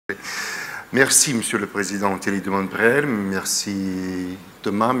Merci, Monsieur le Président Thierry Dumont-Brel, merci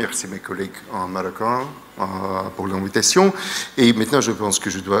Thomas, merci mes collègues en marocain pour l'invitation. Et maintenant, je pense que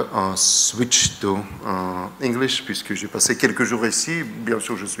je dois switch to English, puisque j'ai passé quelques jours ici. Bien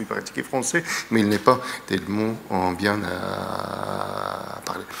sûr, je suis pratiqué français, mais il n'est pas tellement bien à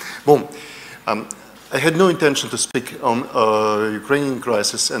parler. Bon. I had no intention to speak on Ukrainian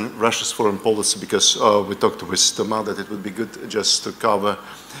crisis and Russia's foreign policy because we talked with Thomas that it would be good just to cover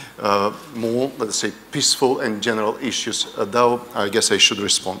more, let's say, peaceful and general issues, though I guess I should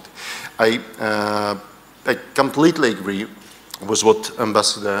respond. I completely agree with what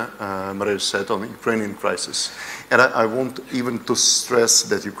Ambassador Maria said on the Ukrainian crisis. And I want even to stress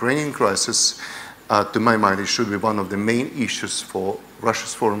that Ukrainian crisis, to my mind, it should be one of the main issues for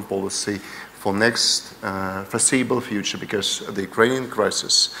Russia's foreign policy for next foreseeable future, because the Ukrainian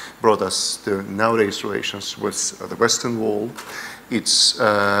crisis brought us to nowadays relations with the Western world. It's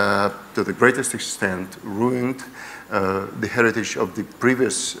to the greatest extent ruined the heritage of the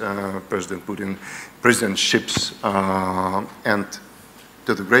previous President Putin presidentships, and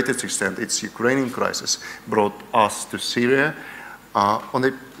to the greatest extent its Ukrainian crisis brought us to Syria on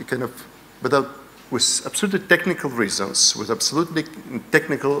a kind of with absolutely technical reasons, with absolutely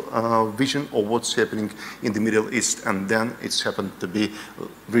technical vision of what's happening in the Middle East, and then it's happened to be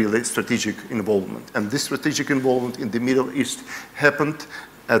really strategic involvement. And this strategic involvement in the Middle East happened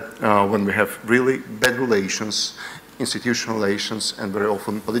at, when we have really bad relations, institutional relations, and very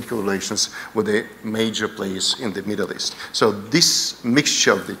often political relations with the major players in the Middle East. So this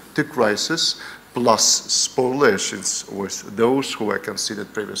mixture of the two crises plus spoilations with those who were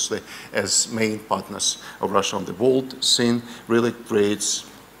considered previously as main partners of Russia on the world scene really creates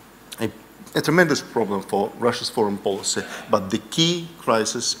a tremendous problem for Russia's foreign policy. But the key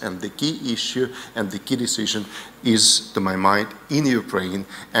crisis and the key issue and the key decision is, to my mind, in Ukraine,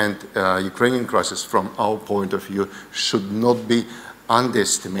 and Ukrainian crisis from our point of view should not be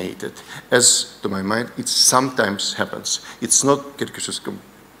underestimated, as, to my mind, it sometimes happens. It's not quelque chose comme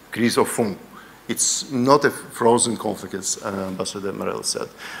crise au fond. It's not a frozen conflict, as Ambassador Morel said.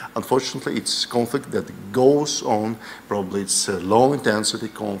 Unfortunately, it's conflict that goes on. Probably it's low-intensity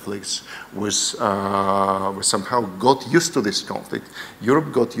conflicts. We somehow got used to this conflict.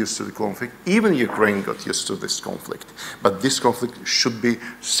 Europe got used to the conflict. Even Ukraine got used to this conflict. But this conflict should be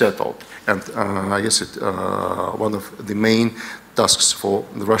settled. And I guess it's one of the main tasks for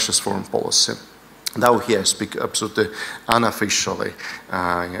Russia's foreign policy. Now here I speak absolutely unofficially,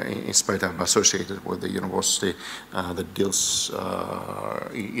 in spite I'm associated with the university that deals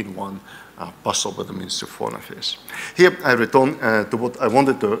in one puzzle with the Ministry of Foreign Affairs. Here I return to what I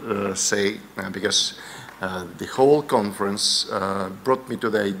wanted to say, because the whole conference brought me to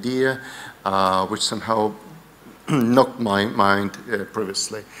the idea which somehow knocked my mind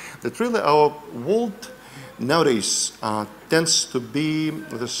previously, that really our world nowadays tends to be,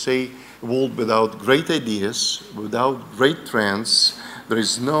 let us say, a world without great ideas, without great trends. There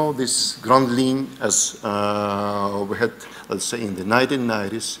is no this grand ligne as we had, let's say, in the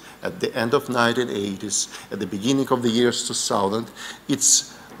 1990s, at the end of 1980s, at the beginning of the years 2000.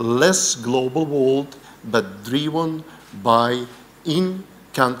 It's less global world, but driven by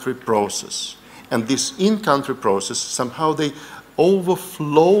in-country process. And this in-country process, somehow they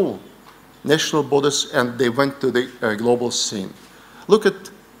overflow national borders and they went to the global scene. Look at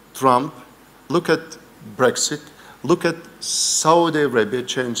Trump, look at Brexit, look at Saudi Arabia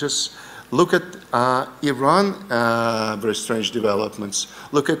changes, look at Iran, very strange developments,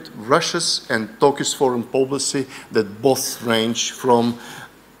 look at Russia's and Turkey's foreign policy that both range from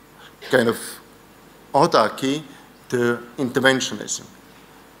kind of autarky to interventionism.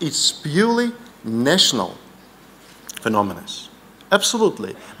 It's purely national phenomena.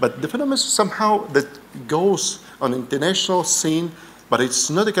 Absolutely, but the phenomenon somehow that goes on international scene, but it's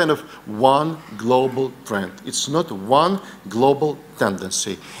not a kind of one global trend. It's not one global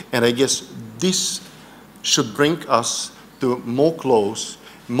tendency. And I guess this should bring us to more close,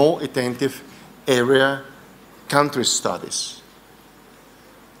 more attentive area country studies.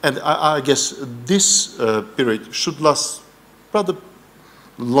 And I guess this period should last rather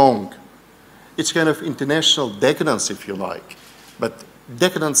long. It's kind of international decadence, if you like. But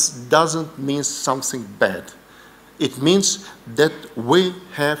decadence doesn't mean something bad. It means that we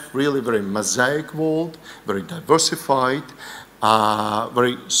have really very mosaic world, very diversified,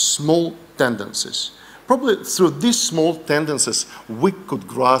 very small tendencies. Probably through these small tendencies, we could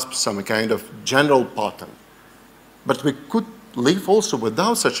grasp some kind of general pattern. But we could live also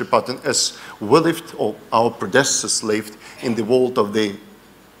without such a pattern as we lived, or our predecessors lived, in the world of the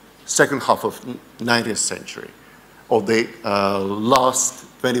second half of 19th century, or the last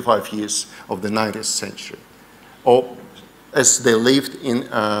 25 years of the 19th century, or as they lived in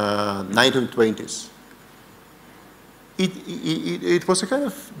 1920s. It was a kind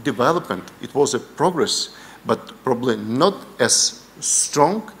of development. It was a progress, but probably not as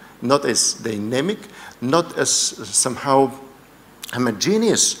strong, not as dynamic, not as somehow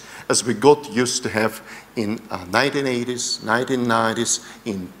homogeneous as we got used to have in 1980s, 1990s,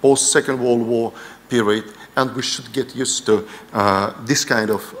 in post-Second World War period, and we should get used to this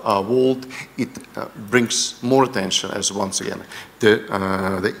kind of world. It brings more attention, as once again,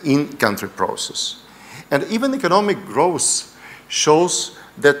 the in-country process. And even economic growth shows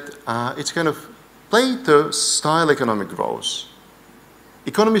that it's kind of Plato-style economic growth.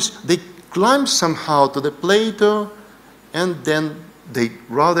 Economists, they climb somehow to the Plato, and then they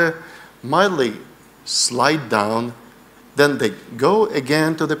rather mildly slide down. Then they go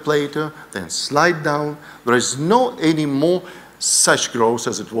again to the Plato, then slide down. There is no anymore such growth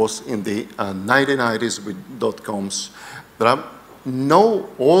as it was in the 1990s with dot-coms. There are no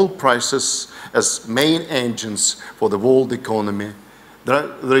oil prices as main engines for the world economy.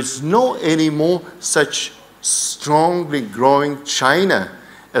 There is no anymore such strongly growing China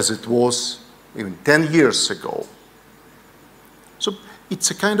as it was even 10 years ago. So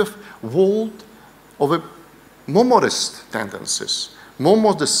it's a kind of world of a more modest tendencies, more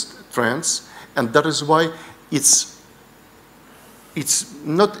modest trends, and that is why it's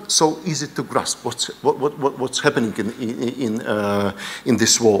not so easy to grasp what's happening in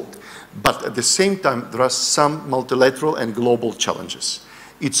this world. But at the same time, there are some multilateral and global challenges.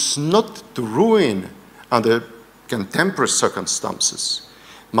 It's not to ruin under contemporary circumstances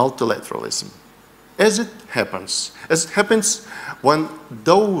multilateralism. As it happens when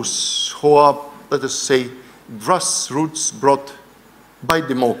those who are, let us say, grassroots brought by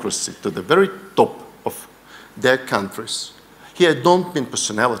democracy to the very top of their countries. Here I don't mean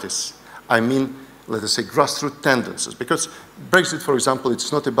personalities, I mean, let us say, grassroots tendencies, because Brexit, for example,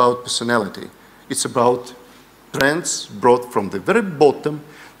 it's not about personality, it's about trends brought from the very bottom,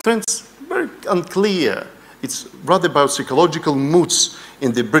 trends very unclear. It's rather about psychological moods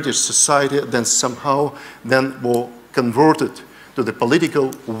in the British society than somehow then were converted to the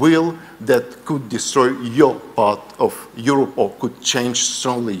political will that could destroy your part of Europe or could change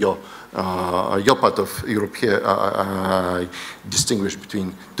strongly your part of Europe here. I distinguish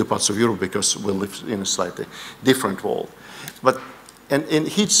between two parts of Europe because we live in a slightly different world. But, and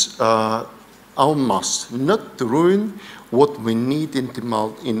it's our must not to ruin what we need in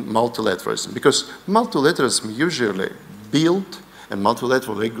multilateralism, because multilateralism usually built and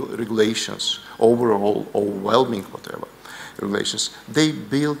multilateral regulations, overall, overwhelming whatever relations, they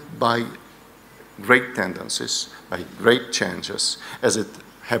built by great tendencies, by great changes, as it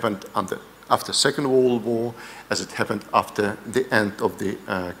happened after Second World War, as it happened after the end of the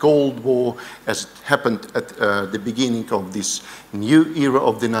Cold War, as it happened at the beginning of this new era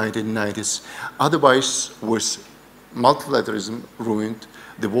of the 1990s. Otherwise, with multilateralism ruined,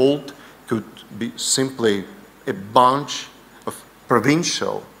 the world could be simply a bunch of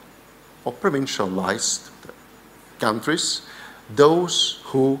provincial or provincialized countries, those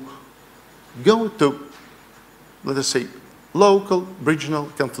who go to, let us say, local, regional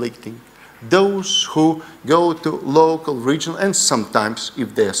conflicting, those who go to local, regional, and sometimes,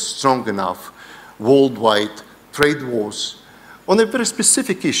 if they're strong enough, worldwide trade wars on a very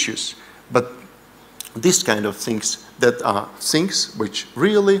specific issues. But these kind of things that are things which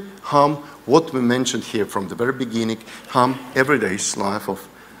really harm what we mentioned here from the very beginning, harm everyday life of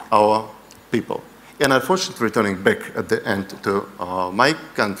our people. And unfortunately, returning back at the end to my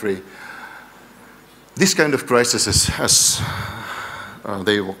country, this kind of crises, as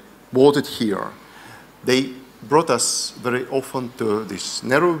they voted here, they brought us very often to this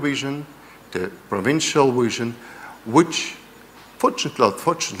narrow vision, the provincial vision, which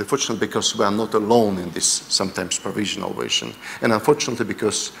fortunately, because we are not alone in this sometimes provisional vision, and unfortunately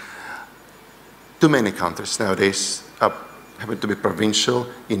because too many countries nowadays happen to be provincial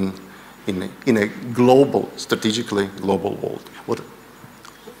in a global, strategically global world.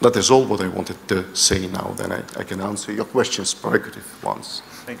 That is all what I wanted to say now. Then I can answer your questions, prerogative ones.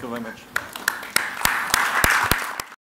 Thank you very much.